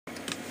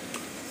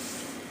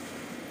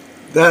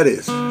That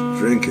is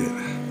drinking.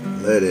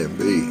 Let him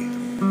be.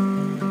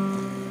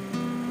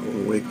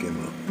 Don't wake him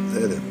up.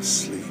 Let him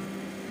sleep.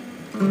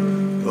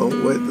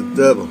 Don't wake the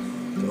devil.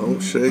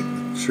 Don't shake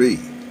the tree.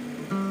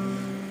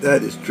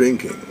 That is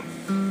drinking.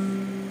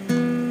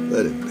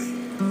 Let him be.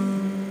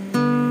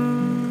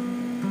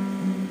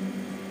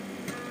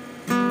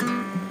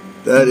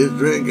 That is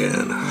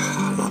drinking.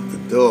 Lock the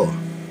door.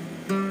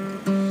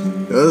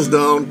 Just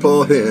don't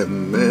pull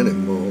him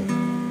anymore.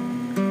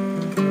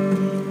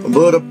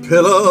 Put a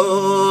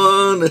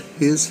pillow under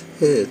his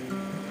head.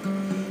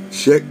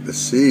 Check to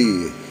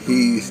see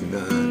he's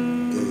not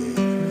dead.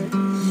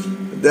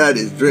 That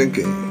is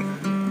drinking.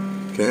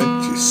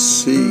 Can't you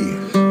see?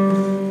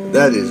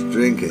 That is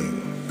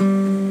drinking.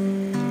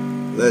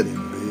 Let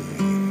him be.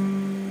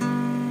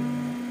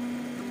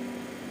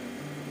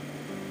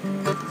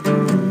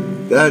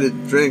 That is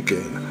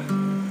drinking.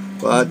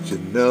 What you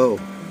know.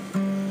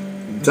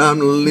 Time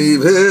to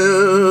leave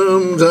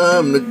him.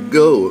 Time to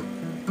go.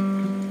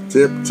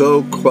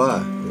 Tiptoe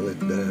quietly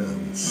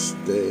down the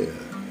stair.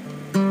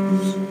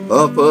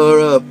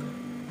 Offer up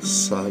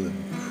silent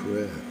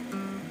prayer.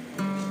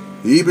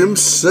 Keep him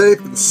safe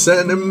and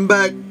send him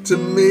back to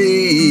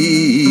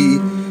me.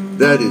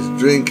 That is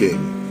drinking.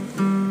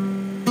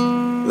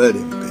 Let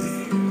him be.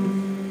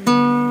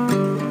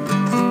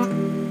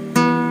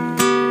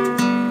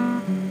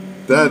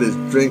 That is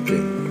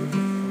drinking.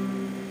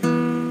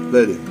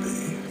 Let him be.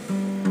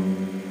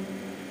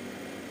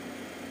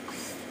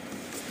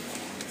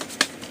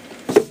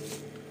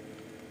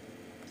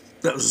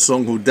 That was a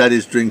song called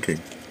Daddy's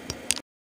Drinking.